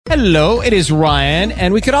Hello, it is Ryan,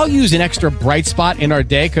 and we could all use an extra bright spot in our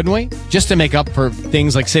day, couldn't we? Just to make up for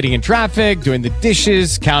things like sitting in traffic, doing the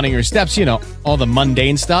dishes, counting your steps, all the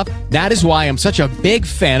mundane stuff. That is why I'm such a big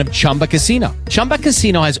fan of Chumba Casino. Chumba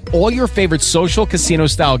Casino has all your favorite social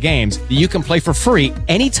casino-style games that you can play for free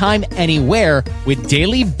anytime, anywhere with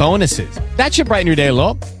daily bonuses. That should brighten your day a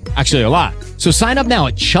little. Actually, a lot. So sign up now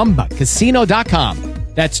at ChumbaCasino.com.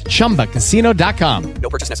 That's ChumbaCasino.com. No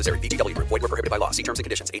purchase necessary. VGW Group. Void where prohibited by law. See terms and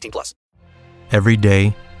conditions. 18+. Every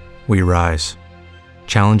day, we rise,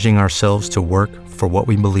 challenging ourselves to work for what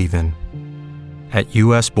we believe in. At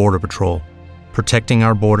U.S. Border Patrol, protecting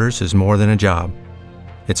our borders is more than a job.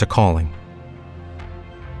 It's a calling.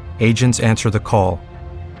 Agents answer the call,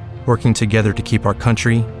 working together to keep our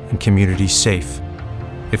country and communities safe.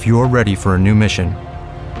 If you're ready for a new mission,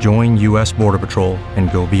 join U.S. Border Patrol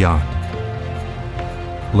and go beyond.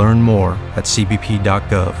 Learn more at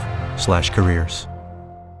cbp.gov/careers.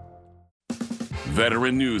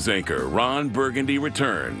 Veteran news anchor Ron Burgundy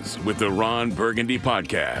returns with the Ron Burgundy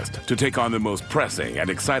Podcast to take on the most pressing and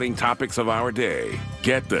exciting topics of our day.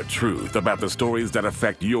 Get the truth about the stories that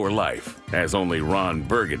affect your life, as only Ron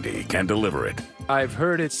Burgundy can deliver it. I've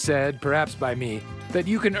heard it said, perhaps by me, that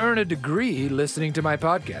you can earn a degree listening to my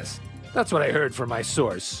podcast. That's what I heard from my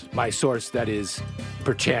source. My source, that is,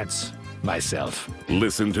 perchance, myself.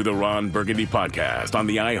 Listen to the Ron Burgundy Podcast on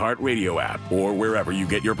the iHeartRadio app or wherever you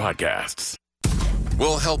get your podcasts.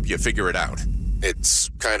 We'll help you figure it out.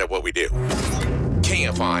 It's kind of what we do.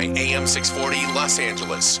 KFI AM 640 Los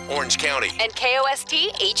Angeles, Orange County. And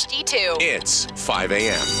KOST HD2. It's 5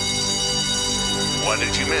 a.m. What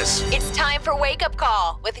did you miss? It's time for Wake Up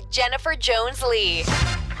Call with Jennifer Jones-Lee.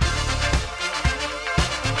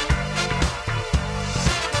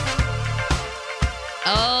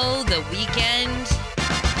 Oh, the weekend.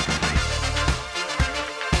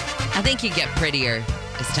 I think you get prettier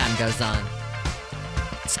as time goes on.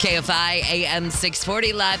 It's KFI AM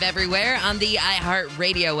 640 live everywhere on the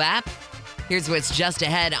iHeartRadio app. Here's what's just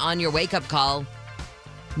ahead on your wake-up call.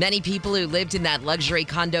 Many people who lived in that luxury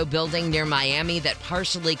condo building near Miami that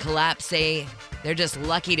partially collapsed say they're just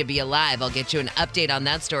lucky to be alive. I'll get you an update on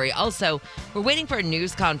that story. Also, we're waiting for a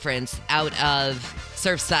news conference out of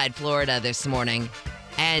Surfside, Florida this morning.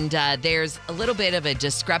 And there's a little bit of a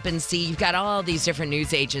discrepancy. You've got all these different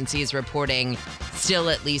news agencies reporting still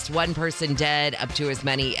at least one person dead, up to as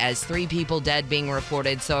many as 3 people dead being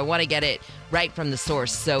reported. So I want to get it right from the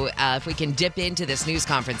source. So if we can dip into this news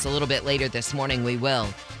conference a little bit later this morning, we will.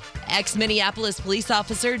 Ex-Minneapolis police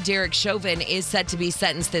officer Derek Chauvin is set to be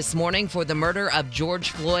sentenced this morning for the murder of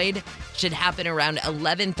George Floyd. Should happen around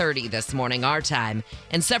 11:30 this morning, our time.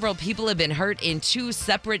 And several people have been hurt in 2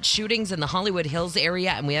 separate shootings in the Hollywood Hills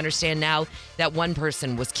area, and we understand now that one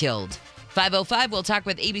person was killed. 5:05, we'll talk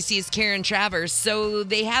with ABC's Karen Travers. So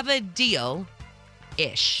they have a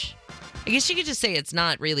deal-ish. I guess you could just say it's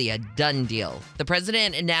not really a done deal. The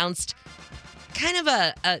president announced kind of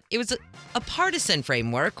a partisan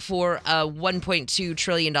framework for a $1.2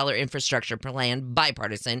 trillion infrastructure plan,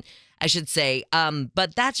 bipartisan, I should say.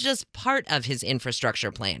 But that's just part of his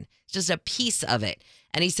infrastructure plan. It's just a piece of it.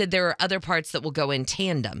 And he said there are other parts that will go in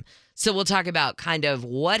tandem. So we'll talk about kind of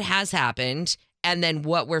what has happened and then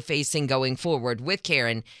what we're facing going forward with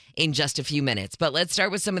Karen in just a few minutes. But let's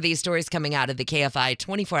start with some of these stories coming out of the KFI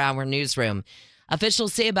 24-hour newsroom.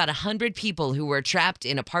 Officials say about 100 people who were trapped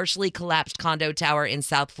in a partially collapsed condo tower in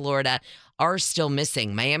South Florida are still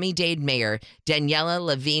missing. Miami-Dade Mayor Daniela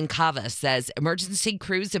Levine Cava says emergency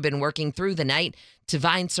crews have been working through the night to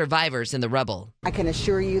find survivors in the rubble. I can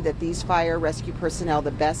assure you that these fire rescue personnel,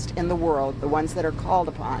 the best in the world, the ones that are called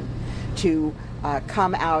upon to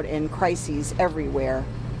come out in crises everywhere,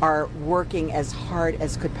 are working as hard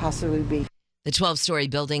as could possibly be. The 12-story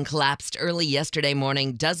building collapsed early yesterday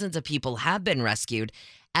morning. Dozens of people have been rescued.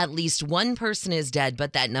 At least one person is dead,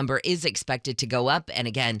 but that number is expected to go up. And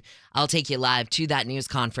again, I'll take you live to that news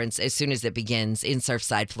conference as soon as it begins in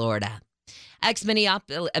Surfside, Florida.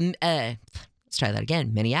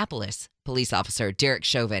 Minneapolis police officer Derek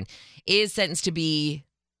Chauvin is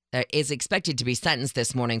expected to be sentenced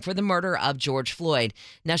this morning for the murder of George Floyd.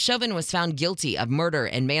 Now, Chauvin was found guilty of murder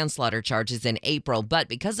and manslaughter charges in April, but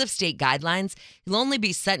because of state guidelines, he'll only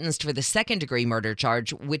be sentenced for the second-degree murder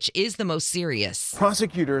charge, which is the most serious.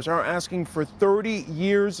 Prosecutors are asking for 30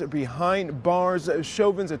 years behind bars.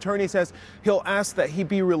 Chauvin's attorney says he'll ask that he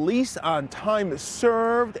be released on time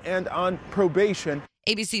served and on probation.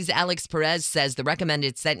 ABC's Alex Perez says the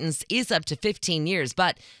recommended sentence is up to 15 years,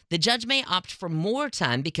 but the judge may opt for more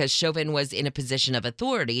time because Chauvin was in a position of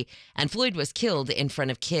authority and Floyd was killed in front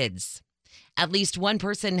of kids. At least one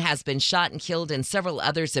person has been shot and killed, and several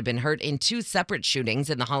others have been hurt in two separate shootings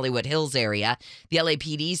in the Hollywood Hills area. The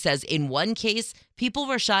LAPD says in one case, people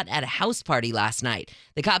were shot at a house party last night.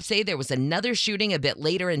 The cops say there was another shooting a bit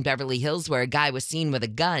later in Beverly Hills where a guy was seen with a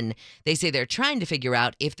gun. They say they're trying to figure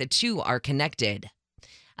out if the two are connected.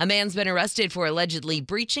 A man's been arrested for allegedly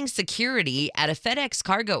breaching security at a FedEx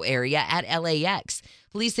cargo area at LAX.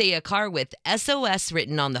 Police say a car with SOS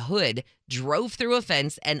written on the hood drove through a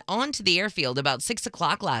fence and onto the airfield about 6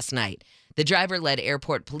 o'clock last night. The driver led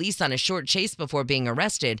airport police on a short chase before being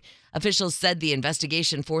arrested. Officials said the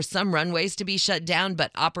investigation forced some runways to be shut down,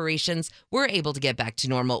 but operations were able to get back to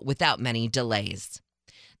normal without many delays.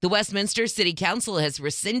 The Westminster City Council has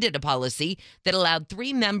rescinded a policy that allowed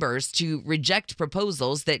 3 members to reject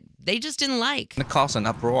proposals that they just didn't like. It caused an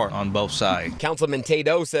uproar on both sides. Councilman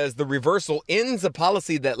Tato says the reversal ends a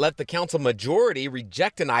policy that let the council majority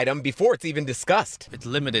reject an item before it's even discussed. It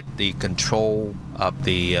limited the control of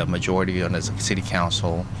the majority on the city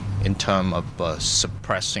council in terms of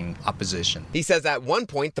suppressing opposition. He says at one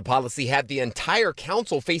point the policy had the entire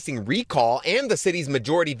council facing recall and the city's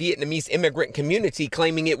majority Vietnamese immigrant community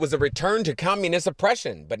claiming it was a return to communist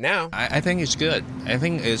oppression. But now I think it's good. I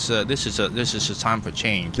think this is a time for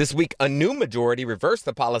change. This week, a new majority reversed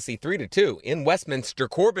the policy 3-2 in Westminster.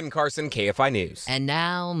 Corbin Carson, KFI News. And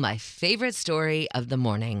now my favorite story of the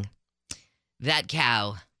morning. That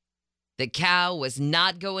cow. The cow was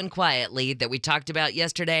not going quietly that we talked about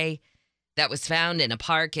yesterday that was found in a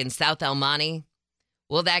park in South El Monte.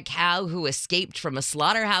 Well, that cow who escaped from a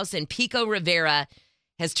slaughterhouse in Pico Rivera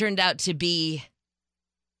has turned out to be,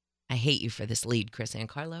 I hate you for this lead, Chris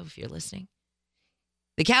Ancarlo, if you're listening.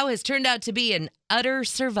 The cow has turned out to be an utter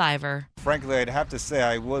survivor. Frankly, I'd have to say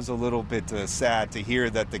I was a little bit sad to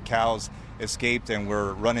hear that the cows escaped and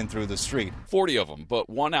were running through the street. 40 of them, but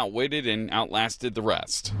one outwitted and outlasted the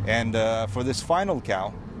rest. And for this final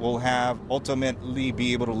cow, will have ultimately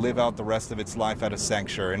be able to live out the rest of its life at a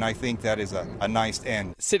sanctuary, and I think that is a nice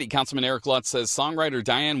end. City Councilman Eric Lutz says songwriter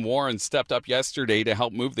Diane Warren stepped up yesterday to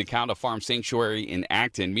help move the cow to Farm Sanctuary in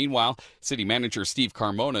Acton. Meanwhile, City Manager Steve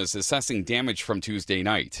Carmona is assessing damage from Tuesday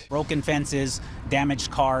night. Broken fences, damaged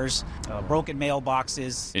cars, broken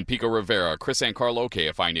mailboxes. In Pico Rivera, Chris Ancarlo,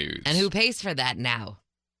 KFI News. And who pays for that now?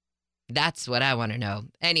 That's what I want to know.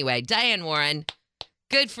 Anyway, Diane Warren,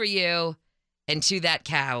 good for you. And to that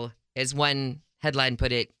cow, as one headline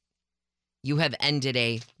put it, you have ended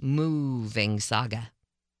a moving saga.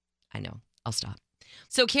 I know. I'll stop.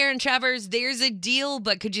 So, Karen Travers, there's a deal,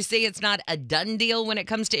 but could you say it's not a done deal when it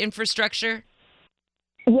comes to infrastructure?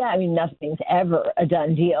 Yeah, I mean, nothing's ever a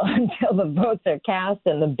done deal until the votes are cast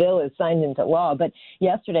and the bill is signed into law. But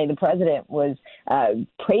yesterday, the president was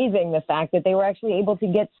praising the fact that they were actually able to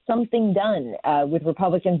get something done with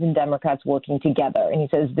Republicans and Democrats working together. And he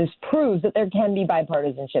says this proves that there can be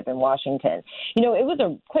bipartisanship in Washington. You know, it was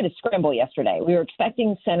quite a scramble yesterday. We were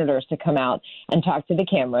expecting senators to come out and talk to the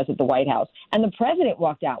cameras at the White House, and the president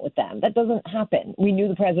walked out with them. That doesn't happen. We knew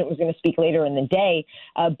the president was going to speak later in the day,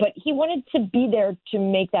 but he wanted to be there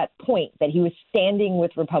to make that point that he was standing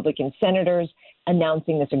with Republican senators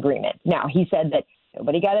announcing this agreement. Now, he said that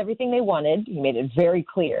nobody got everything they wanted. He made it very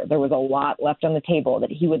clear there was a lot left on the table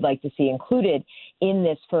that he would like to see included in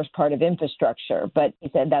this first part of infrastructure. But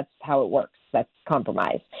he said that's how it works. That's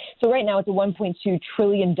compromise. So right now it's a $1.2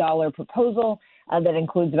 trillion proposal that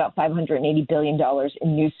includes about $580 billion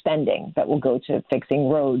in new spending that will go to fixing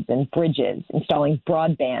roads and bridges, installing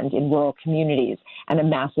broadband in rural communities, and a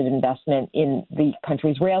massive investment in the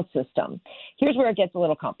country's rail system. Here's where it gets a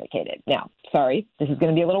little complicated. Now, sorry, this is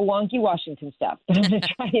going to be a little wonky Washington stuff, but I'm going to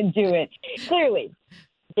try and do it clearly.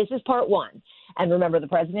 This is part one. And remember, the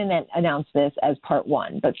president announced this as part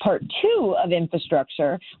one. But part two of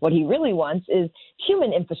infrastructure, what he really wants is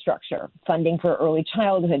human infrastructure, funding for early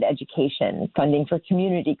childhood education, funding for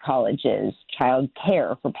community colleges, child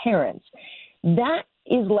care for parents. That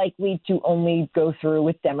is likely to only go through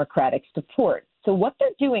with Democratic support. So what they're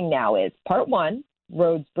doing now is part one,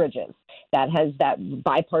 roads, bridges. That has that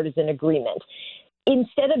bipartisan agreement.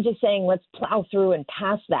 Instead of just saying, let's plow through and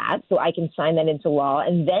pass that so I can sign that into law,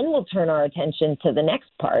 and then we'll turn our attention to the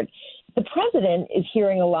next part, the president is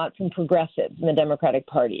hearing a lot from progressives in the Democratic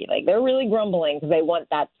Party. Like, they're really grumbling because they want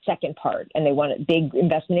that second part, and they want a big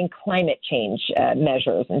investment in climate change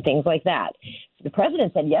measures and things like that. The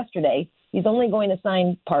president said yesterday he's only going to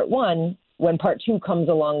sign part one when part two comes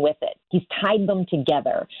along with it. He's tied them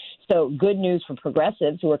together. So good news for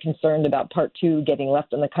progressives who are concerned about part two getting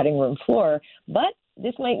left on the cutting room floor, but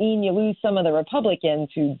this might mean you lose some of the Republicans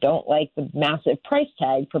who don't like the massive price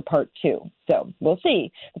tag for Part 2. So we'll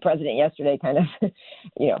see. The president yesterday kind of,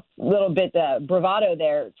 a little bit bravado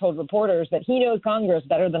there, told reporters that he knows Congress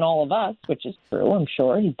better than all of us, which is true, I'm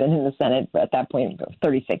sure. He's been in the Senate at that point for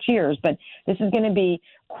 36 years. But this is going to be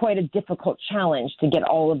quite a difficult challenge to get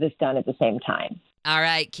all of this done at the same time. All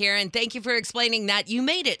right, Karen, thank you for explaining that. You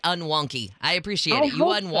made it unwonky. I appreciate it. You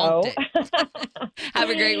unwonked it.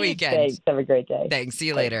 Have a great weekend. Thanks. Have a great day. Thanks. See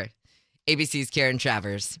you later. ABC's Karen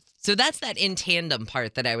Travers. So that's that in tandem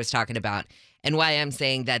part that I was talking about and why I'm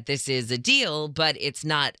saying that this is a deal, but it's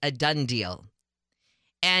not a done deal.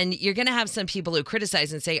 And you're going to have some people who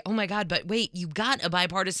criticize and say, oh my God, but wait, you got a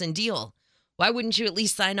bipartisan deal. Why wouldn't you at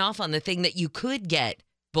least sign off on the thing that you could get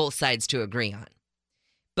both sides to agree on?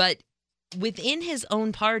 But within his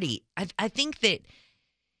own party, I think that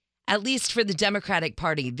at least for the Democratic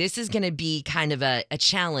Party, this is going to be kind of a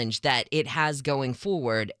challenge that it has going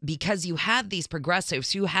forward because you have these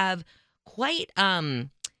progressives who have quite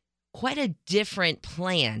a different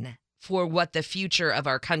plan for what the future of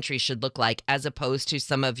our country should look like as opposed to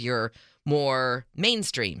some of your more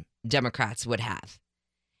mainstream Democrats would have,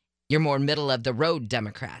 your more middle of the road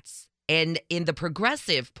Democrats. And in the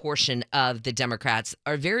progressive portion of the Democrats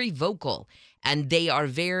are very vocal and they are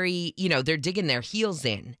very, they're digging their heels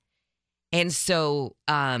in. And so,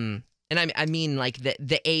 and I mean like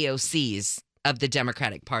the AOCs of the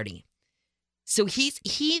Democratic Party. So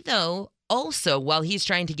he though, also, while he's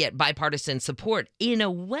trying to get bipartisan support, in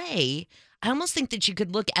a way, I almost think that you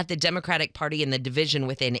could look at the Democratic Party and the division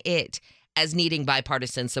within it as needing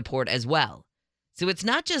bipartisan support as well. So it's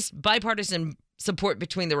not just bipartisan support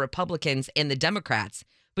between the Republicans and the Democrats,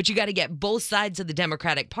 but you got to get both sides of the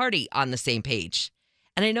Democratic Party on the same page.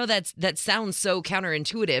 And I know that sounds so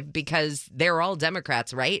counterintuitive because they're all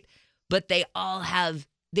Democrats, right? But they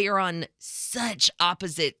are on such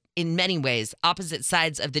opposite, in many ways, opposite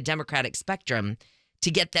sides of the Democratic spectrum.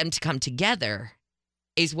 To get them to come together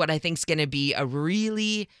is what I think is going to be a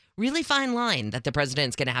really, really fine line that the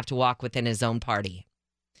president's going to have to walk within his own party.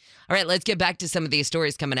 All right, let's get back to some of these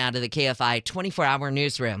stories coming out of the KFI 24-hour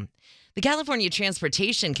newsroom. The California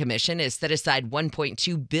Transportation Commission has set aside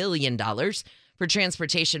 $1.2 billion for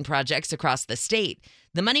transportation projects across the state.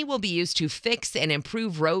 The money will be used to fix and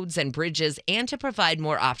improve roads and bridges and to provide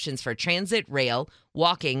more options for transit, rail,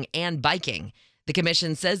 walking, and biking. The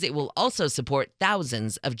commission says it will also support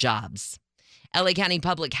thousands of jobs. LA County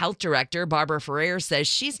Public Health Director Barbara Ferrer says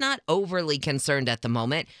she's not overly concerned at the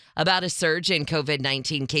moment about a surge in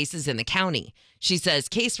COVID-19 cases in the county. She says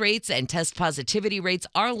case rates and test positivity rates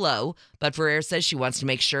are low, but Ferrer says she wants to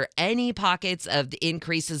make sure any pockets of the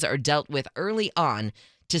increases are dealt with early on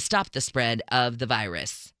to stop the spread of the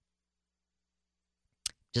virus.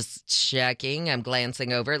 Just checking, I'm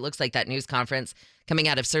glancing over. It looks like that news conference coming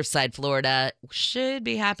out of Surfside, Florida should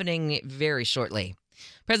be happening very shortly.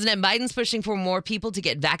 President Biden's pushing for more people to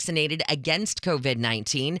get vaccinated against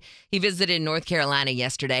COVID-19. He visited North Carolina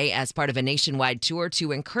yesterday as part of a nationwide tour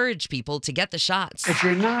to encourage people to get the shots. If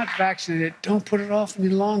you're not vaccinated, don't put it off any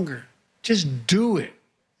longer. Just do it.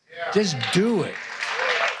 Just do it.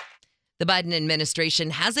 The Biden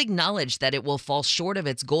administration has acknowledged that it will fall short of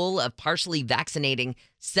its goal of partially vaccinating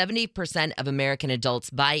 70% of American adults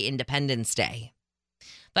by Independence Day.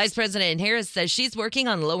 Vice President Harris says she's working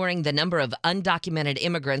on lowering the number of undocumented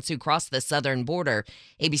immigrants who cross the southern border.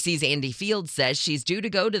 ABC's Andy Fields says she's due to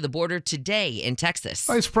go to the border today in Texas.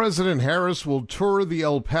 Vice President Harris will tour the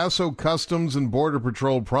El Paso Customs and Border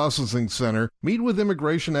Patrol Processing Center, meet with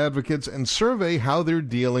immigration advocates, and survey how they're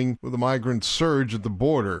dealing with the migrant surge at the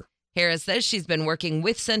border. Harris says she's been working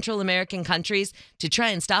with Central American countries to try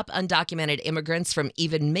and stop undocumented immigrants from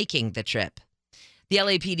even making the trip. The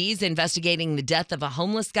LAPD is investigating the death of a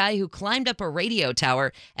homeless guy who climbed up a radio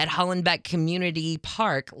tower at Hollenbeck Community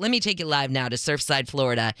Park. Let me take you live now to Surfside,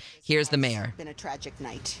 Florida. Here's the mayor. It's been a tragic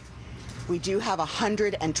night. We do have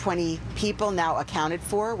 120 people now accounted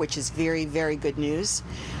for, which is very, very good news.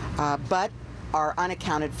 But our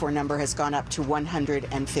unaccounted for number has gone up to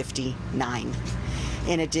 159.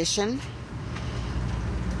 In addition,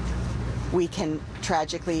 we can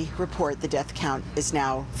tragically report the death count is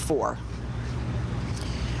now 4.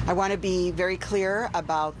 I want to be very clear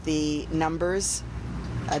about the numbers.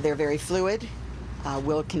 They're very fluid.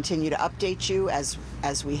 We'll continue to update you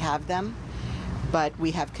as we have them, but we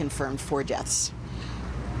have confirmed 4 deaths.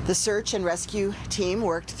 The search and rescue team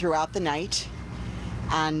worked throughout the night,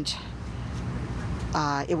 and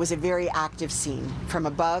it was a very active scene from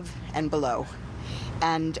above and below.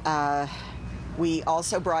 And we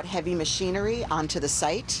also brought heavy machinery onto the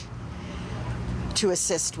site. to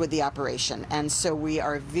assist with the operation. And so we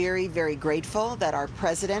are very, very grateful that our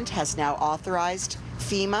president has now authorized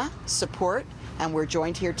FEMA support, and we're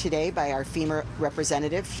joined here today by our FEMA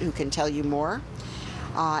representative who can tell you more.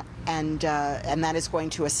 And that is going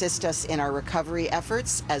to assist us in our recovery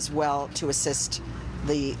efforts as well to assist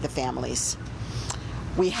the families.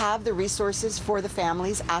 We have the resources for the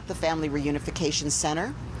families at the Family Reunification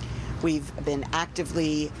Center. We've been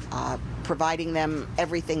actively providing them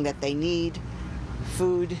everything that they need: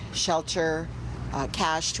 food, shelter,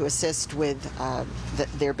 cash to assist with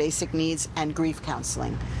their basic needs, and grief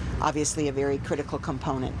counseling. Obviously a very critical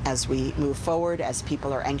component as we move forward, as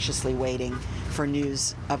people are anxiously waiting for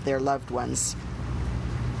news of their loved ones.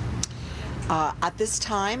 At this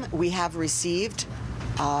time, we have received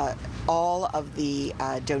all of the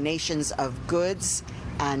donations of goods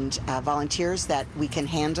and volunteers that we can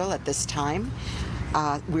handle at this time.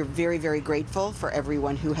 We're very, very grateful for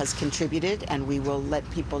everyone who has contributed, and we will let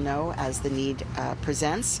people know as the need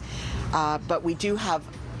presents. But we do have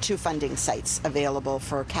 2 funding sites available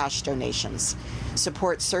for cash donations: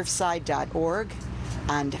 Support Surfside.org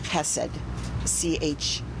and Chesed,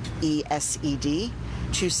 CHESED,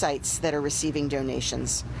 2 sites that are receiving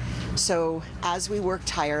donations. So as we work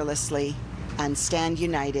tirelessly and stand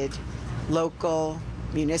united, local,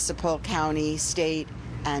 municipal, county, state,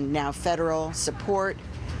 and now federal support,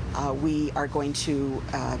 we are going to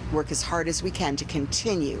work as hard as we can to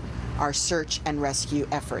continue our search and rescue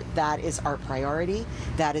effort. That is our priority.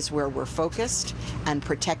 That is where we're focused, and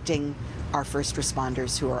protecting our first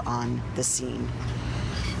responders who are on the scene.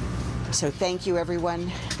 So thank you,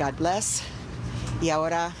 everyone. God bless. Y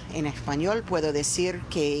ahora, en español, puedo decir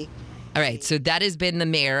que... All right, so that has been the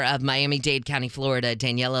mayor of Miami-Dade County, Florida,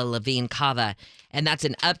 Daniela Levine Cava. And that's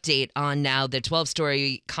an update on now the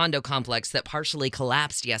 12-story condo complex that partially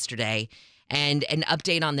collapsed yesterday, and an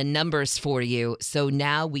update on the numbers for you. So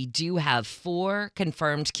now we do have 4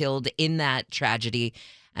 confirmed killed in that tragedy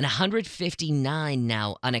and 159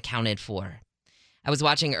 now unaccounted for. I was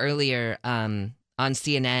watching earlier on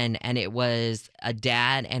CNN, and it was a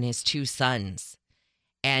dad and his 2 sons,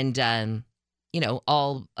 and,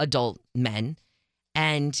 all adult men,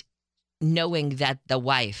 and knowing that the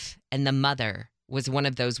wife and the mother was one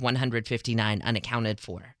of those 159 unaccounted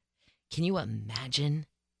for. Can you imagine?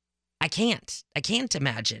 I can't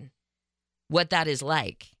imagine what that is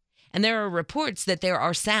like. And there are reports that there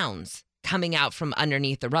are sounds coming out from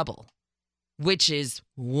underneath the rubble, which is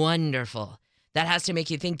wonderful. That has to make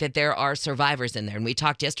you think that there are survivors in there. And we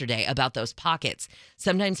talked yesterday about those pockets.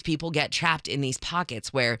 Sometimes people get trapped in these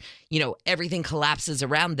pockets where, everything collapses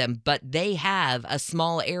around them, but they have a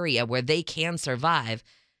small area where they can survive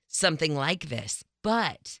something like this.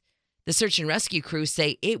 But the search and rescue crews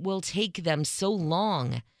say it will take them so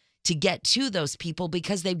long to get to those people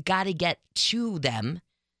because they've got to get to them.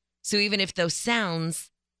 So even if those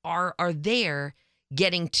sounds are there,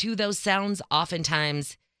 getting to those sounds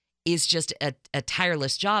oftentimes is just a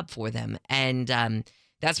tireless job for them. And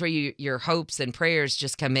that's where your hopes and prayers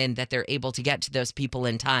just come in, that they're able to get to those people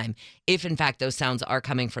in time, if in fact those sounds are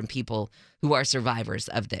coming from people who are survivors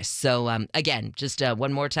of this. So again, just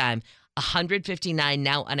one more time, 159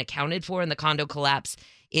 now unaccounted for in the condo collapse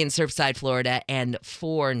in Surfside, Florida, and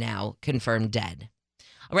 4 now confirmed dead.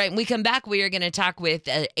 All right, when we come back, we are going to talk with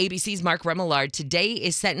ABC's Mark Remillard. Today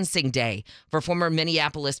is sentencing day for former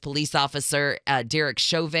Minneapolis police officer Derek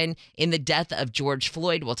Chauvin in the death of George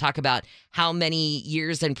Floyd. We'll talk about how many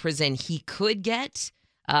years in prison he could get.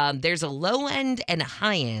 There's a low end and a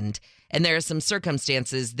high end, and there are some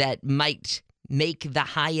circumstances that might make the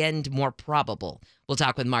high end more probable. We'll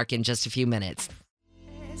talk with Mark in just a few minutes.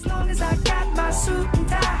 As long as I got my suit and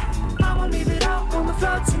tie, I won't leave it all on the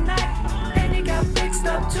floor tonight. And you got fixed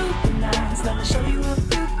up to the nines. Let me show you a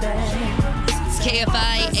few things. It's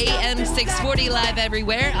KFI AM 640 live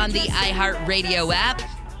everywhere on the iHeartRadio app.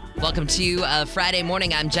 Welcome to Friday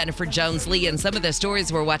morning. I'm Jennifer Jones-Lee, and some of the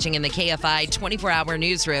stories we're watching in the KFI 24-hour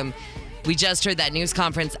newsroom. We just heard that news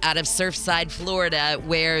conference out of Surfside, Florida,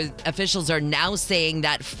 where officials are now saying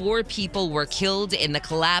that 4 people were killed in the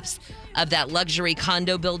collapse of that luxury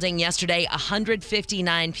condo building yesterday.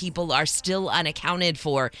 159 people are still unaccounted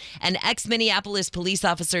for. And ex-Minneapolis police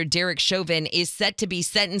officer Derek Chauvin is set to be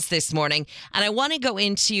sentenced this morning. And I want to go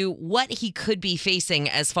into what he could be facing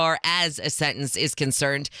as far as a sentence is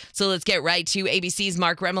concerned. So let's get right to ABC's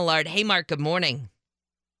Mark Remillard. Hey, Mark, good morning.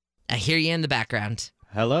 I hear you in the background.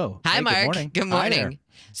 Hello. Hi, hey, Mark. Good morning. Good morning.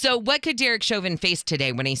 So what could Derek Chauvin face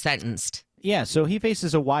today when he's sentenced? Yeah, so he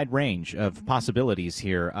faces a wide range of possibilities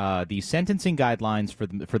here. The sentencing guidelines for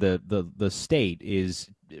the state is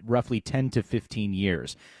roughly 10 to 15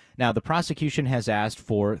 years. Now, the prosecution has asked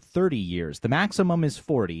for 30 years. The maximum is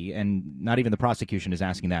 40, and not even the prosecution is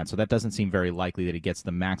asking that, so that doesn't seem very likely that he gets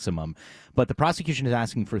the maximum. But the prosecution is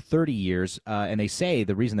asking for 30 years, and they say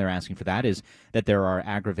the reason they're asking for that is that there are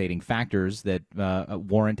aggravating factors that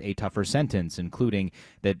warrant a tougher sentence, including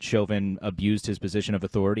that Chauvin abused his position of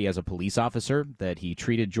authority as a police officer, that he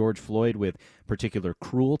treated George Floyd with particular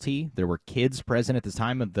cruelty. There were kids present at the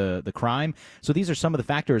time of the crime. So these are some of the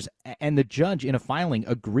factors, and the judge in a filing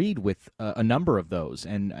agreed with a number of those,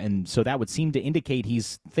 and so that would seem to indicate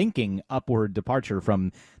he's thinking upward departure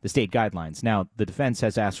from the state guidelines. Now, the defense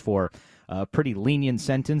has asked for a pretty lenient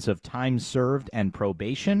sentence of time served and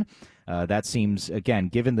probation. That seems, again,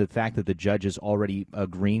 given the fact that the judge is already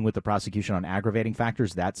agreeing with the prosecution on aggravating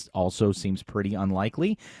factors, that also seems pretty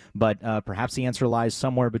unlikely. But perhaps the answer lies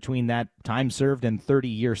somewhere between that time served and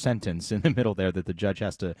 30-year sentence in the middle there that the judge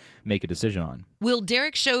has to make a decision on. Will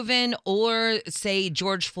Derek Chauvin or, say,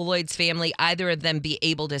 George Floyd's family, either of them be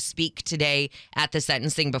able to speak today at the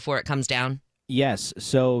sentencing before it comes down? Yes.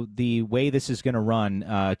 So the way this is going to run,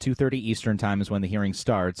 2:30 Eastern time is when the hearing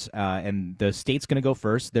starts, and the state's going to go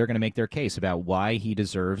first. They're going to make their case about why he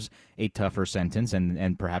deserves a tougher sentence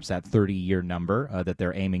and perhaps that 30-year number that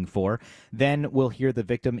they're aiming for. Then we'll hear the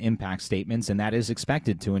victim impact statements, and that is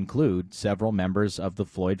expected to include several members of the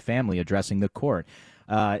Floyd family addressing the court.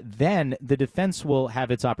 Then the defense will have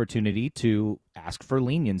its opportunity to ask for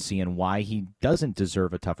leniency and why he doesn't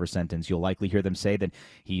deserve a tougher sentence. You'll likely hear them say that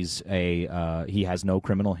he has no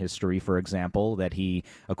criminal history, for example, that he,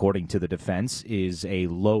 according to the defense, is a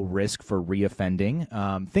low risk for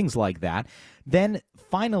reoffending, things like that. Then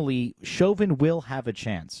finally, Chauvin will have a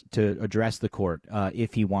chance to address the court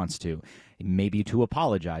if he wants to. Maybe to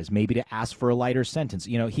apologize, maybe to ask for a lighter sentence.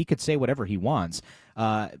 You know, he could say whatever he wants.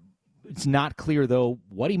 It's not clear, though,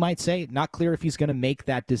 what he might say. Not clear if he's going to make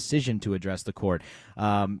that decision to address the court.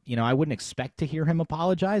 I wouldn't expect to hear him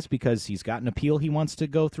apologize because he's got an appeal he wants to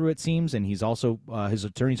go through, it seems, and he's also his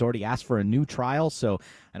attorney's already asked for a new trial. So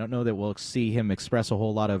I don't know that we'll see him express a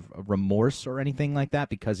whole lot of remorse or anything like that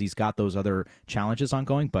because he's got those other challenges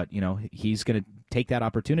ongoing. But, he's going to take that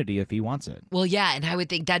opportunity if he wants it. Well, yeah, and I would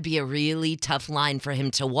think that'd be a really tough line for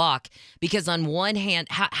him to walk because on one hand,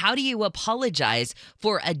 how do you apologize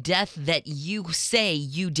for a death that you say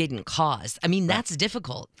you didn't cause? I mean, that's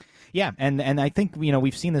difficult. Yeah, and I think,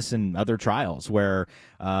 we've seen this in other trials where,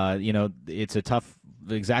 it's a tough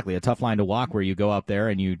line to walk where you go out there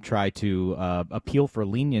and you try to appeal for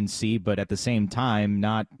leniency, but at the same time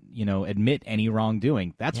not, admit any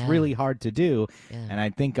wrongdoing. That's really hard to do. Yeah. And I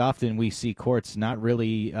think often we see courts not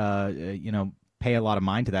really, pay a lot of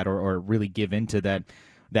mind to that or really give into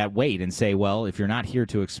that weight and say, well, if you're not here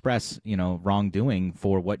to express, wrongdoing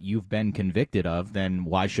for what you've been convicted of, then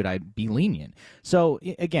why should I be lenient? So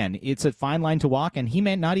again, it's a fine line to walk, and he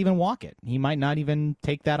may not even walk it. He might not even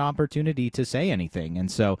take that opportunity to say anything.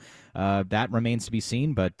 And so that remains to be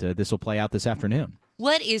seen, but this will play out this afternoon.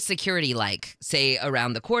 What is security like, say,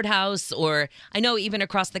 around the courthouse, or I know even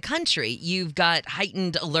across the country, you've got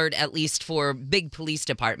heightened alert, at least for big police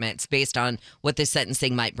departments, based on what this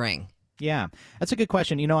sentencing might bring? Yeah, that's a good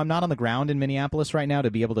question. I'm not on the ground in Minneapolis right now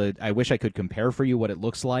to be able to, I wish I could compare for you what it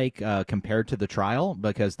looks like compared to the trial,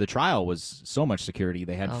 because the trial was so much security.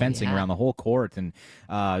 They had fencing around the whole court and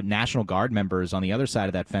National Guard members on the other side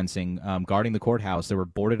of that fencing guarding the courthouse. There were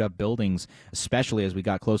boarded up buildings, especially as we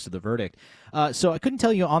got close to the verdict. So I couldn't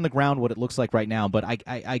tell you on the ground what it looks like right now, but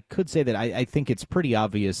I could say that I think it's pretty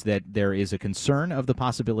obvious that there is a concern of the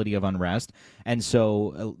possibility of unrest. And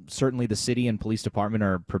so certainly the city and police department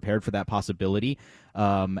are prepared for that possibility.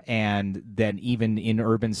 And then even in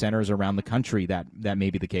urban centers around the country, that may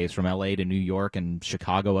be the case, from LA to New York and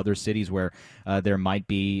Chicago, other cities where there might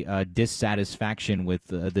be dissatisfaction with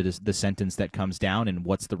the sentence that comes down and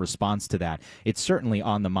what's the response to that. It's certainly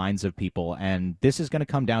on the minds of people, and this is going to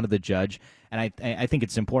come down to the judge. And I think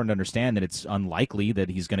it's important to understand that it's unlikely that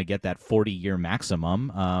he's going to get that 40-year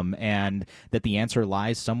maximum, and that the answer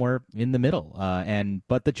lies somewhere in the middle.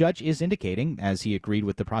 But the judge is indicating, as he agreed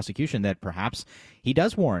with the prosecution, that perhaps he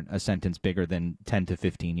does warrant a sentence bigger than 10 to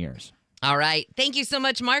 15 years. All right. Thank you so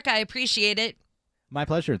much, Mark. I appreciate it. My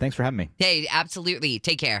pleasure. Thanks for having me. Hey, absolutely.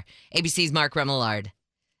 Take care. ABC's Mark Remillard.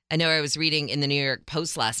 I know I was reading in the New York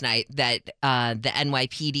Post last night that the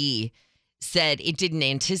NYPD said it didn't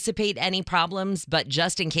anticipate any problems, but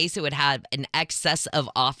just in case it would have an excess of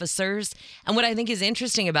officers. And what I think is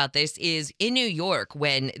interesting about this is in New York,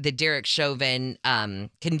 when the Derek Chauvin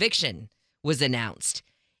conviction was announced,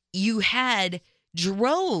 you had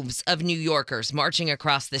droves of New Yorkers marching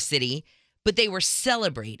across the city, but they were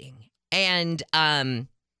celebrating. And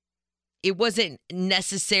it wasn't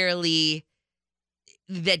necessarily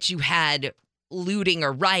that you had looting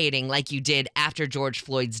or rioting like you did after George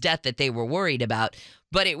Floyd's death that they were worried about,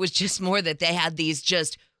 but it was just more that they had these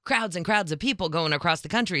just crowds and crowds of people going across the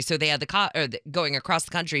country. So they had going across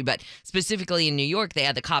the country, but specifically in New York, they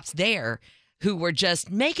had the cops there who were just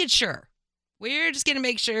making sure. We're just going to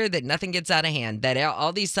make sure that nothing gets out of hand, that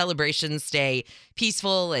all these celebrations stay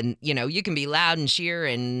peaceful, and, you can be loud and cheer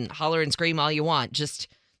and holler and scream all you want.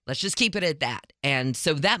 Let's just keep it at that. And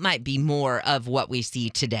so that might be more of what we see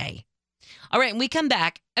today. All right, when we come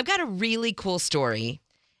back, I've got a really cool story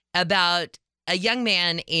about a young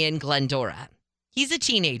man in Glendora. He's a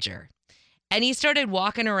teenager, and he started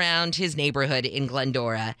walking around his neighborhood in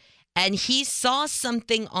Glendora, and he saw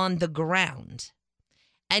something on the ground.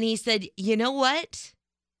 And he said, you know what?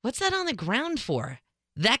 What's that on the ground for?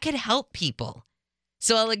 That could help people.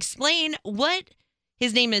 So I'll explain what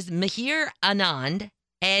his name is, Mahir Anand,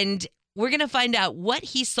 and we're going to find out what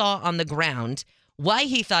he saw on the ground, why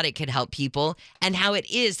he thought it could help people, and how it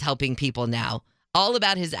is helping people now. All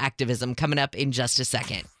about his activism coming up in just a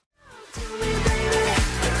second.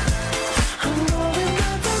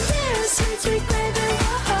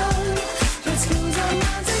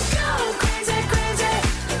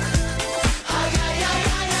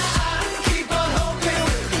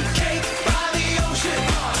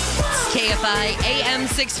 KFI AM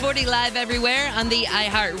 640 live everywhere on the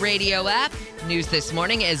iHeartRadio app. News this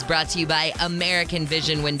morning is brought to you by American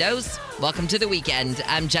Vision Windows. Welcome to the weekend.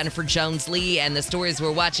 I'm Jennifer Jones-Lee, and the stories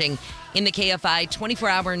we're watching in the KFI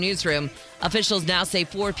 24-hour newsroom. Officials now say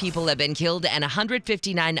 4 people have been killed and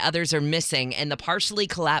 159 others are missing in the partially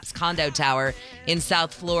collapsed condo tower in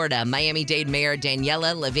South Florida. Miami-Dade Mayor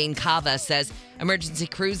Daniela Levine Cava says emergency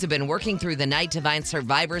crews have been working through the night to find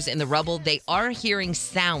survivors in the rubble. They are hearing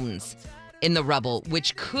sounds in the rubble,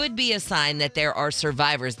 which could be a sign that there are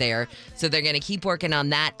survivors there. So they're going to keep working on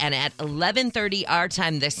that. And at 11:30 our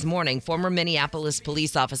time this morning, former Minneapolis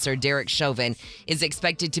police officer Derek Chauvin is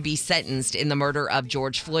expected to be sentenced in the murder of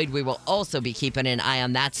George Floyd. We will also be keeping an eye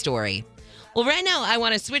on that story. Well, right now I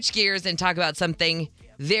want to switch gears and talk about something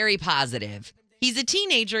very positive. He's a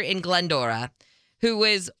teenager in Glendora who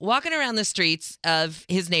was walking around the streets of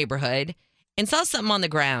his neighborhood and saw something on the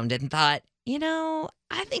ground and thought,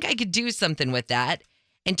 I think I could do something with that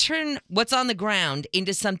and turn what's on the ground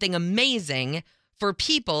into something amazing for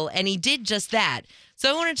people. And he did just that. So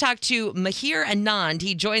I want to talk to Mahir Anand.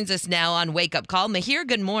 He joins us now on Wake Up Call. Mahir,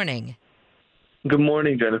 good morning. Good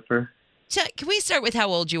morning, Jennifer. So can we start with how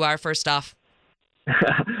old you are first off?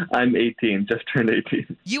 I'm 18, just turned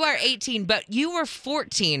 18. You are 18, but you were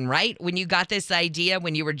 14, right? When you got this idea,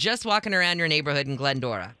 when you were just walking around your neighborhood in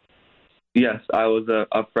Glendora? Yes, I was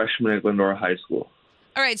a freshman at Glendora High School.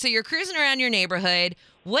 All right, so you're cruising around your neighborhood.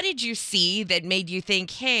 What did you see that made you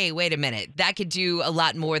think, hey, wait a minute, that could do a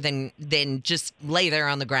lot more than just lay there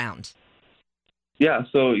on the ground? Yeah,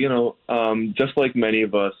 so, just like many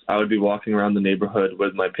of us, I would be walking around the neighborhood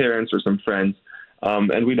with my parents or some friends,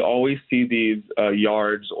 and we'd always see these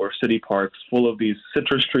yards or city parks full of these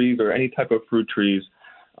citrus trees or any type of fruit trees,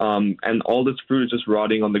 and all this fruit is just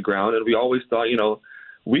rotting on the ground, and we always thought,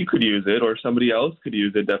 we could use it or somebody else could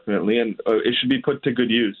use it definitely, and it should be put to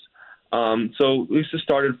good use. So we just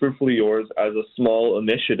started Fruitfully Yours as a small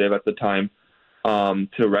initiative at the time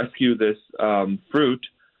to rescue this fruit,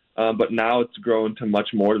 but now it's grown to much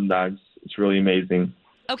more than that. It's really amazing.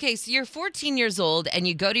 Okay, so you're 14 years old and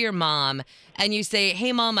you go to your mom and you say,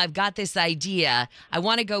 hey, Mom, I've got this idea. I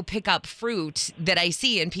want to go pick up fruit that I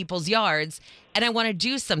see in people's yards and I want to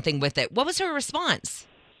do something with it. What was her response?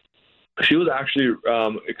 She was actually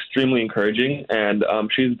extremely encouraging, and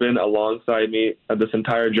she's been alongside me this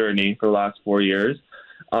entire journey for the last 4 years,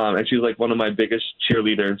 and she's like one of my biggest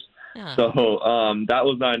cheerleaders. Yeah. So that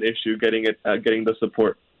was not an issue, getting the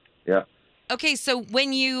support. Yeah. Okay, so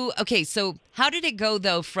so how did it go,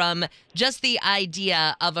 though, from just the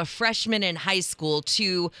idea of a freshman in high school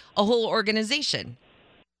to a whole organization?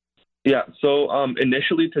 Yeah, so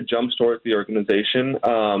initially to jumpstart the organization,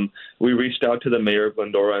 we reached out to the mayor of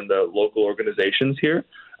Glendora and the local organizations here,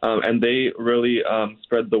 and they really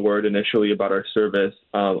spread the word initially about our service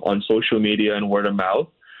on social media and word of mouth.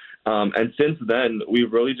 And since then,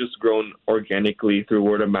 we've really just grown organically through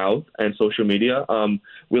word of mouth and social media.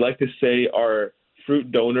 We like to say our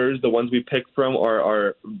fruit donors, the ones we pick from, are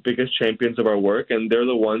our biggest champions of our work, and they're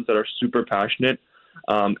the ones that are super passionate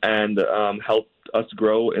and help us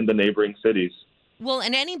grow in the neighboring cities. Well,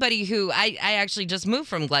 and anybody who I actually just moved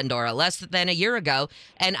from Glendora less than a year ago,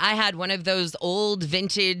 and I had one of those old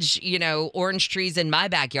vintage, orange trees in my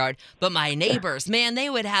backyard. But my neighbors, man, they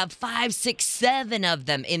would have 5, 6, 7 of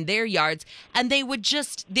them in their yards, and they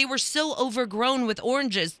were so overgrown with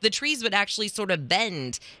oranges, the trees would actually sort of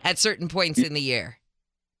bend at certain points in the year.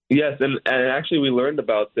 Yes, and actually we learned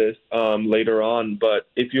about this later on, but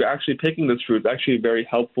if you're actually picking this fruit, it's actually very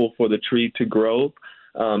helpful for the tree to grow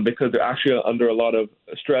because they're actually under a lot of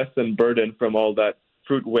stress and burden from all that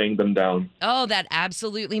fruit weighing them down. Oh, that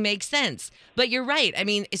absolutely makes sense. But you're right. I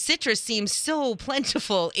mean, citrus seems so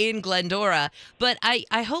plentiful in Glendora, but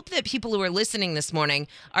I hope that people who are listening this morning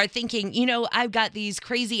are thinking, I've got these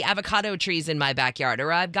crazy avocado trees in my backyard,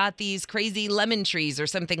 or I've got these crazy lemon trees or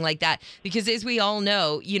something like that. Because as we all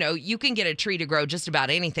know, you can get a tree to grow just about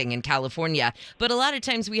anything in California. But a lot of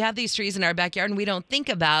times we have these trees in our backyard and we don't think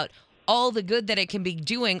about all the good that it can be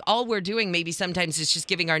doing. All we're doing maybe sometimes is just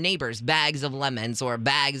giving our neighbors bags of lemons or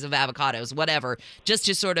bags of avocados, whatever, just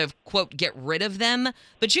to sort of, quote, get rid of them.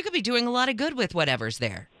 But you could be doing a lot of good with whatever's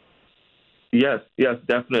there. Yes,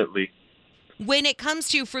 definitely. When it comes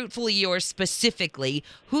to Fruitfully Yours specifically,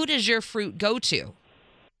 who does your fruit go to?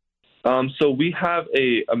 So we have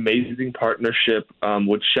a amazing partnership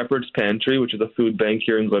with Shepherd's Pantry, which is a food bank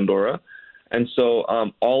here in Glendora. And so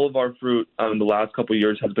all of our fruit in the last couple of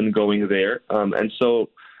years has been going there. And so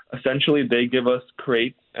essentially they give us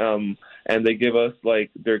crates and they give us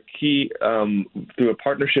their key through a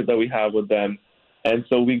partnership that we have with them. And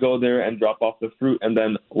so we go there and drop off the fruit, and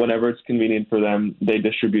then whenever it's convenient for them, they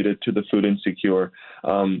distribute it to the food insecure.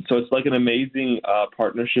 So it's like an amazing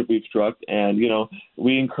partnership we've struck. And,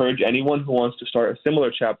 we encourage anyone who wants to start a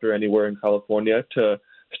similar chapter anywhere in California to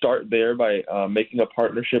start there by making a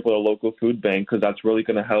partnership with a local food bank, because that's really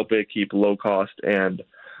going to help it keep low cost and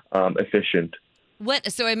efficient.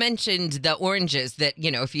 So I mentioned the oranges that,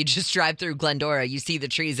 if you just drive through Glendora, you see the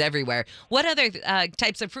trees everywhere. What other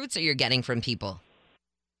types of fruits are you getting from people?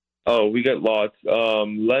 Oh, we get lots.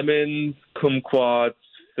 Lemons, kumquats,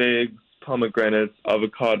 figs, pomegranates,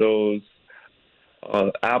 avocados,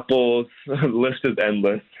 apples. The list is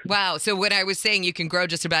endless. Wow. So when I was saying you can grow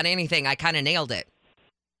just about anything, I kind of nailed it.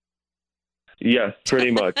 Yes,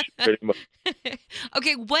 pretty much.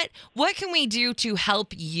 Okay, what can we do to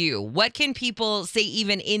help you? What can people say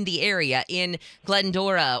even in the area, in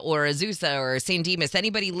Glendora or Azusa or San Dimas,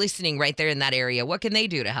 anybody listening right there in that area, what can they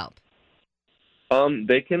do to help?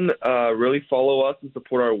 They can really follow us and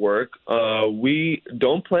support our work. We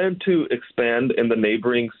don't plan to expand in the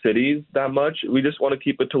neighboring cities that much. We just want to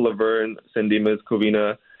keep it to Laverne, San Dimas,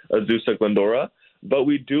 Covina, Azusa, Glendora. But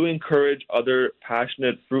we do encourage other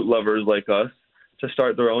passionate fruit lovers like us to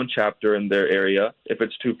start their own chapter in their area if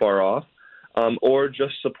it's too far off, or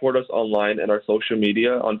just support us online and our social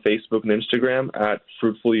media on Facebook and Instagram at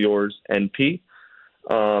Fruitfully Yours NP.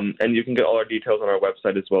 And you can get all our details on our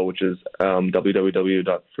website as well, which is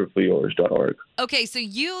www.fruitfullyyours.org. Okay, so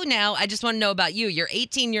I just want to know about you. You're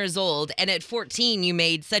 18 years old, and at 14, you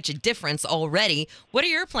made such a difference already. What are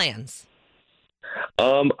your plans?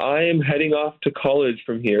 I am heading off to college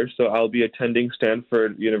from here, so I'll be attending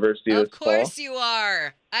Stanford University this fall. Of course you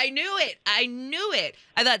are. I knew it.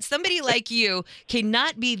 I thought somebody like you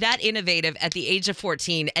cannot be that innovative at the age of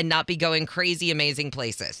 14 and not be going crazy, amazing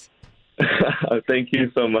places. Thank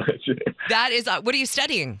you so much. That is, what are you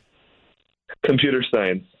studying? Computer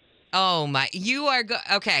science. Oh my, you are,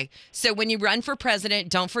 okay. So when you run for president,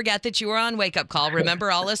 don't forget that you are on Wake Up Call.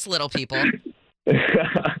 Remember all us little people.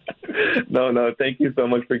 No, thank you so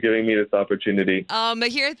much for giving me this opportunity.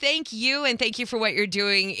 Mahir, thank you, and thank you for what you're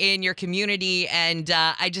doing in your community, and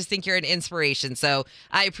I just think you're an inspiration, so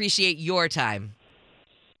I appreciate your time.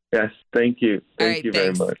 Yes, thank you. Thank you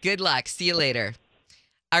thanks. very much. Good luck. See you later.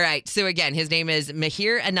 All right, so again, his name is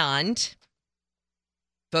Mahir Anand.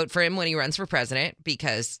 Vote for him when he runs for president,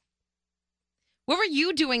 because what were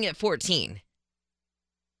you doing at 14?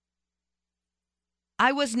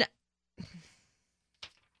 I was not.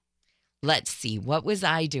 Let's see. What was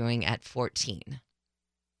I doing at 14?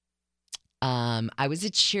 I was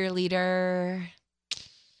a cheerleader.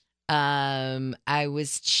 I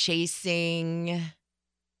was chasing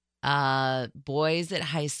boys at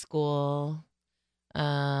high school.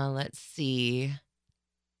 Let's see.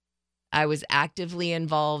 I was actively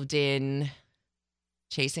involved in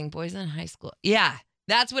chasing boys in high school. Yeah,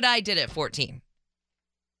 that's what I did at 14.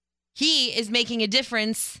 He is making a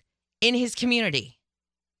difference in his community.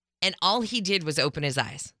 And all he did was open his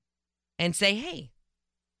eyes and say, hey,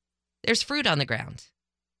 there's fruit on the ground.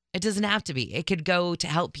 It doesn't have to be. It could go to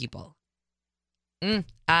help people.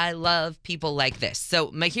 I love people like this.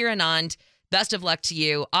 So Mahir Anand, Best of luck to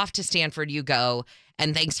you. Off to Stanford you go.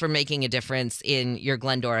 And thanks for making a difference in your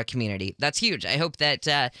Glendora community. That's huge. I hope that,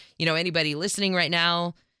 anybody listening right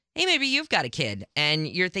now, hey, maybe you've got a kid and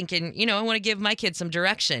you're thinking, I want to give my kid some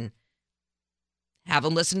direction. Have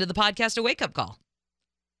them listen to the podcast, A Wake Up Call.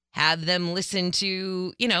 Have them listen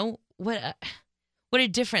to, what a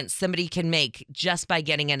difference somebody can make just by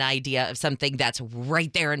getting an idea of something that's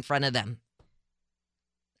right there in front of them.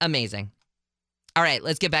 Amazing. All right,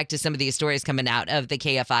 let's get back to some of these stories coming out of the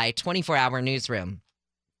KFI 24-hour newsroom.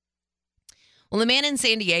 Well, the man in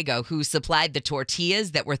San Diego who supplied the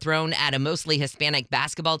tortillas that were thrown at a mostly Hispanic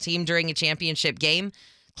basketball team during a championship game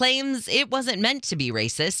claims it wasn't meant to be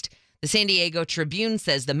racist. The San Diego Tribune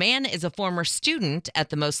says the man is a former student at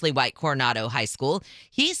the mostly white Coronado High School.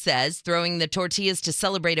 He says throwing the tortillas to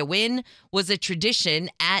celebrate a win was a tradition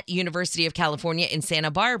at University of California in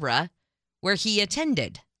Santa Barbara, where he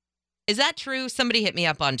attended. Is that true? Somebody hit me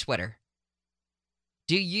up on Twitter.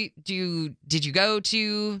 Did you go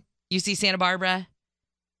to UC Santa Barbara?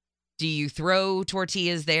 Do you throw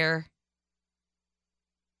tortillas there?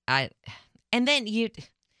 All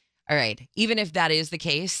right, even if that is the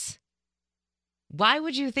case, why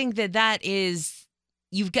would you think that is,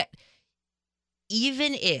 even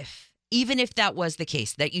if that was the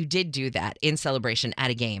case, that you did do that in celebration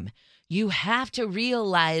at a game, you have to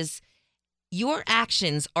realize your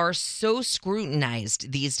actions are so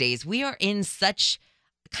scrutinized these days. We are in such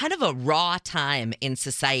kind of a raw time in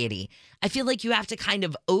society. I feel like you have to kind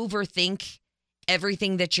of overthink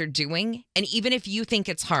everything that you're doing. And even if you think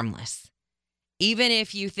it's harmless, even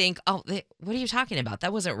if you think, oh, what are you talking about?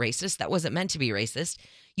 That wasn't racist. That wasn't meant to be racist.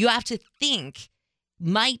 You have to think,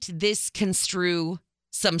 might this construe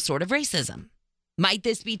some sort of racism? Might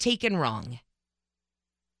this be taken wrong?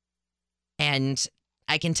 And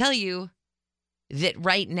I can tell you that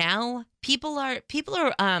right now, people are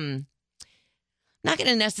not going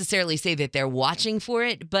to necessarily say that they're watching for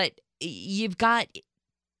it, but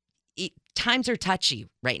times are touchy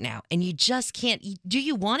right now, and you just can't. Do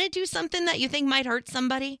you want to do something that you think might hurt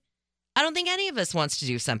somebody? I don't think any of us wants to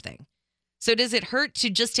do something. So does it hurt to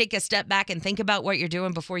just take a step back and think about what you're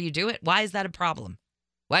doing before you do it? Why is that a problem?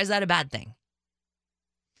 Why is that a bad thing?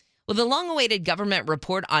 Well, the long-awaited government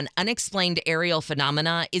report on unexplained aerial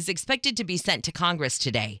phenomena is expected to be sent to Congress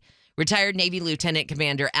today. Retired Navy Lieutenant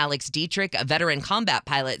Commander Alex Dietrich, a veteran combat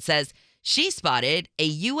pilot, says she spotted a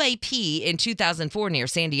UAP in 2004 near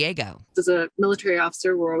San Diego. As a military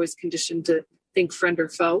officer, we're always conditioned to think friend or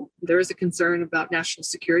foe. There is a concern about national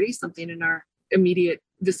security, something in our immediate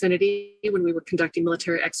vicinity when we were conducting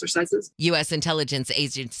military exercises. U.S. intelligence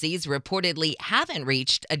agencies reportedly haven't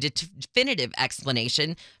reached a definitive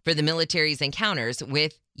explanation for the military's encounters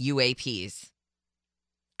with UAPs.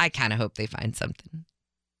 I kind of hope they find something.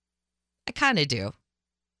 I kind of do.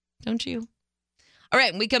 Don't you? All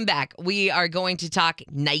right, when we come back, we are going to talk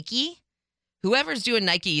Nike. Whoever's doing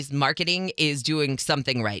Nike's marketing is doing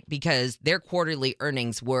something right because their quarterly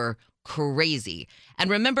earnings were crazy. And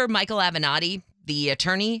remember Michael Avenatti, the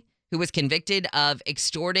attorney who was convicted of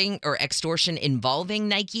extortion involving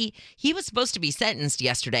Nike? He was supposed to be sentenced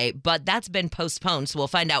yesterday, but that's been postponed, so we'll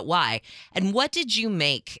find out why. And what did you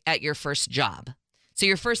make at your first job? So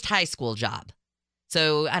your first high school job.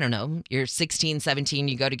 So, I don't know, you're 16, 17,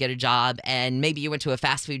 you go to get a job, and maybe you went to a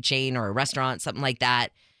fast food chain or a restaurant, something like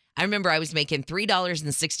that. I remember I was making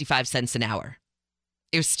 $3.65 an hour.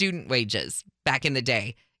 It was student wages back in the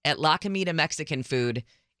day at La Comida Mexican Food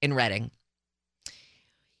in Redding.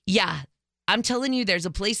 Yeah, I'm telling you, there's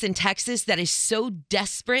a place in Texas that is so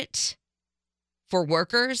desperate for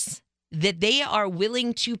workers that they are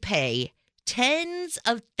willing to pay tens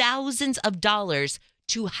of thousands of dollars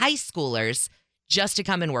to high schoolers just to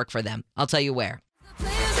come and work for them. I'll tell you where. It's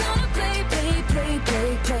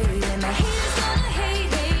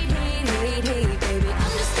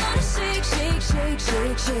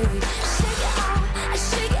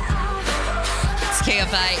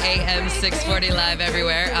KFI AM 640 live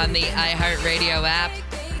everywhere on the iHeartRadio app.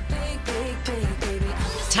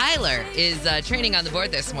 Tyler is training on the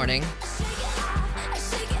board this morning.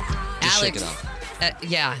 Alex, shake it off.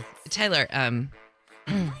 Yeah, Tyler. I'm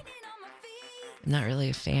not really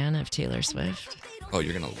a fan of Taylor Swift. Oh,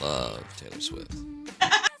 you're going to love Taylor Swift.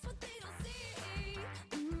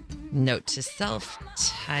 Note to self,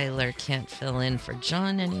 Tyler can't fill in for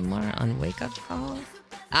John anymore on Wake Up Call.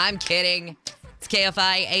 I'm kidding. It's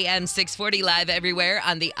KFI AM 640 live everywhere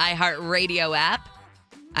on the iHeartRadio app.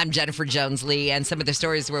 I'm Jennifer Jones-Lee, and some of the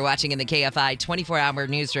stories we're watching in the KFI 24-hour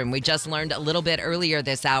newsroom. We just learned a little bit earlier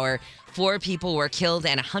this hour, 4 people were killed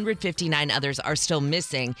and 159 others are still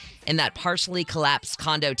missing in that partially collapsed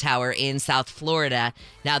condo tower in South Florida.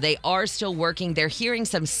 Now, they are still working. They're hearing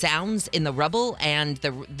some sounds in the rubble, and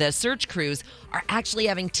the search crews are actually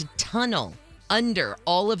having to tunnel under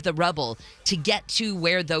all of the rubble to get to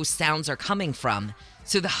where those sounds are coming from.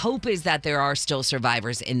 So the hope is that there are still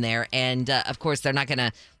survivors in there. And, of course, they're not going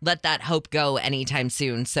to let that hope go anytime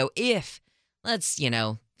soon. So let's,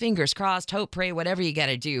 fingers crossed, hope, pray, whatever you got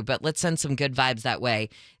to do. But let's send some good vibes that way,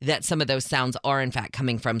 that some of those sounds are, in fact,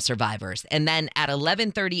 coming from survivors. And then at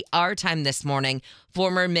 11:30 our time this morning,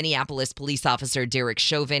 former Minneapolis police officer Derek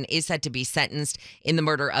Chauvin is set to be sentenced in the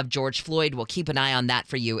murder of George Floyd. We'll keep an eye on that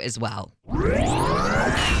for you as well.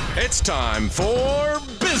 It's time for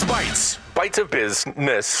Biz Bites. Bites of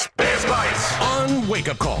business. Biz Bites. On Wake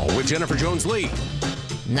Up Call with Jennifer Jones-Lee.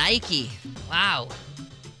 Nike. Wow.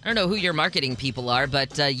 I don't know who your marketing people are,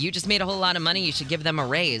 but you just made a whole lot of money. You should give them a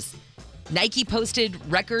raise. Nike posted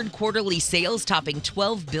record quarterly sales topping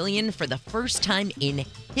 $12 billion for the first time in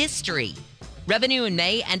history. Revenue in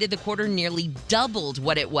May ended the quarter nearly doubled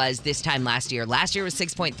what it was this time last year. Last year was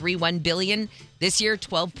 $6.31 billion. This year,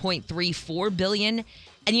 $12.34 billion.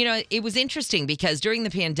 And, it was interesting because during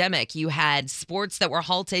the pandemic, you had sports that were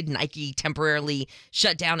halted. Nike temporarily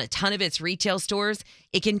shut down a ton of its retail stores.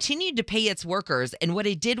 It continued to pay its workers. And what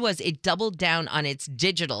it did was it doubled down on its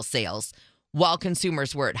digital sales while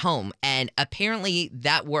consumers were at home. And apparently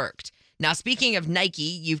that worked. Now, speaking of Nike,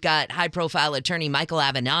 you've got high-profile attorney Michael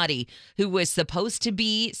Avenatti, who was supposed to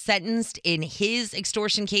be sentenced in his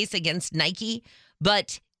extortion case against Nike.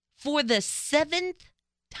 But for the 7th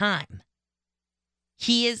time,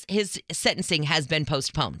 his sentencing has been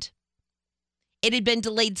postponed. It had been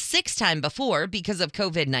delayed 6 times before because of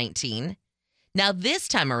COVID-19. Now, this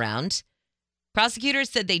time around, prosecutors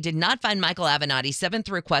said they did not find Michael Avenatti's 7th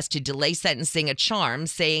request to delay sentencing a charm,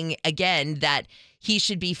 saying again that he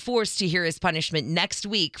should be forced to hear his punishment next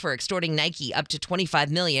week for extorting Nike up to $25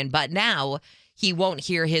 million. But now he won't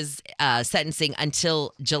hear his sentencing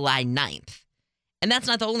until July 9th. And that's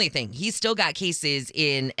not the only thing. He's still got cases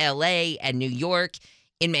in L.A. and New York.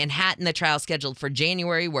 In Manhattan, the trial scheduled for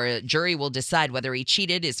January, where a jury will decide whether he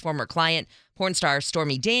cheated his former client, porn star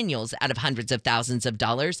Stormy Daniels, out of hundreds of thousands of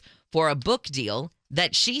dollars for a book deal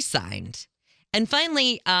that she signed. And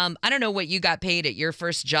finally, I don't know what you got paid at your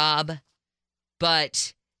first job,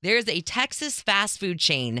 but there's a Texas fast food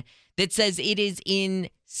chain that says it is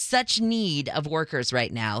in such need of workers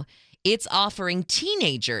right now. It's offering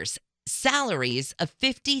teenagers salaries of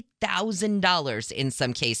 $50,000 in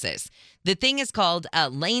some cases. The thing is called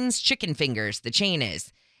Lane's Chicken Fingers, the chain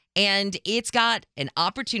is. And it's got an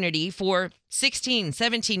opportunity for 16,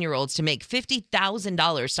 17-year-olds to make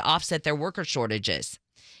 $50,000 to offset their worker shortages.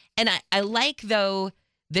 And I like, though,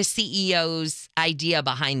 the CEO's idea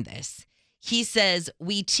behind this. He says,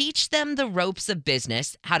 we teach them the ropes of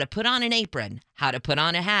business, how to put on an apron, how to put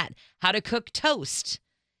on a hat, how to cook toast.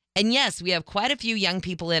 And yes, we have quite a few young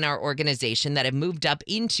people in our organization that have moved up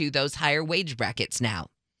into those higher wage brackets now.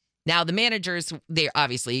 Now, the managers,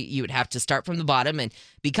 obviously, you would have to start from the bottom and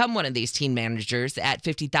become one of these teen managers at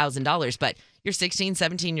 $50,000, but you're 16,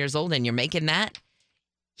 17 years old and you're making that.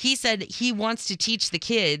 He said he wants to teach the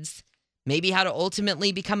kids maybe how to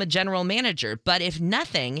ultimately become a general manager, but if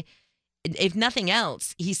nothing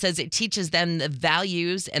else, he says it teaches them the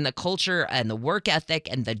values and the culture and the work ethic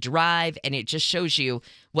and the drive, and it just shows you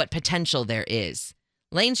what potential there is.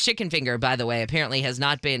 Lane's Chicken Finger, by the way, apparently has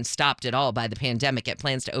not been stopped at all by the pandemic. It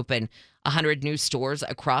plans to open 100 new stores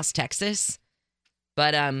across Texas.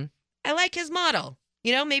 But I like his model.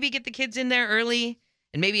 Maybe get the kids in there early,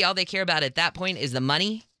 and maybe all they care about at that point is the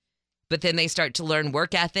money. But then they start to learn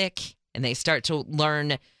work ethic, and they start to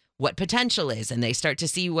learn what potential is, and they start to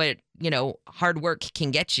see what, hard work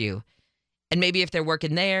can get you. And maybe if they're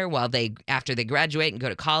working there after they graduate and go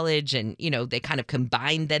to college and, they kind of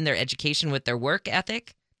combine then their education with their work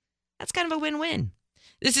ethic, that's kind of a win-win.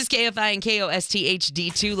 This is KFI and KOST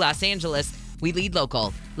HD2 Los Angeles. We lead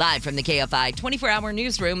local. Live from the KFI 24-hour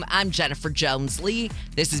newsroom, I'm Jennifer Jones-Lee.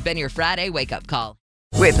 This has been your Friday wake-up call.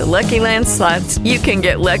 With the Lucky Land Slots, you can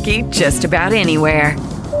get lucky just about anywhere.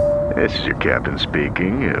 This is your captain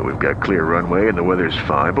speaking. We've got clear runway and the weather's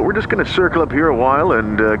fine, but we're just going to circle up here a while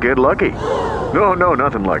and get lucky. No,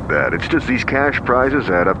 nothing like that. It's just these cash prizes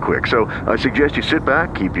add up quick. So I suggest you sit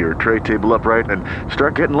back, keep your tray table upright, and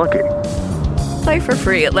start getting lucky. Play for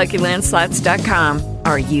free at LuckyLandSlots.com.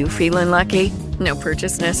 Are you feeling lucky? No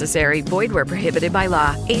purchase necessary. Void where prohibited by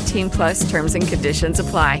law. 18+ terms and conditions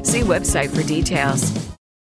apply. See website for details.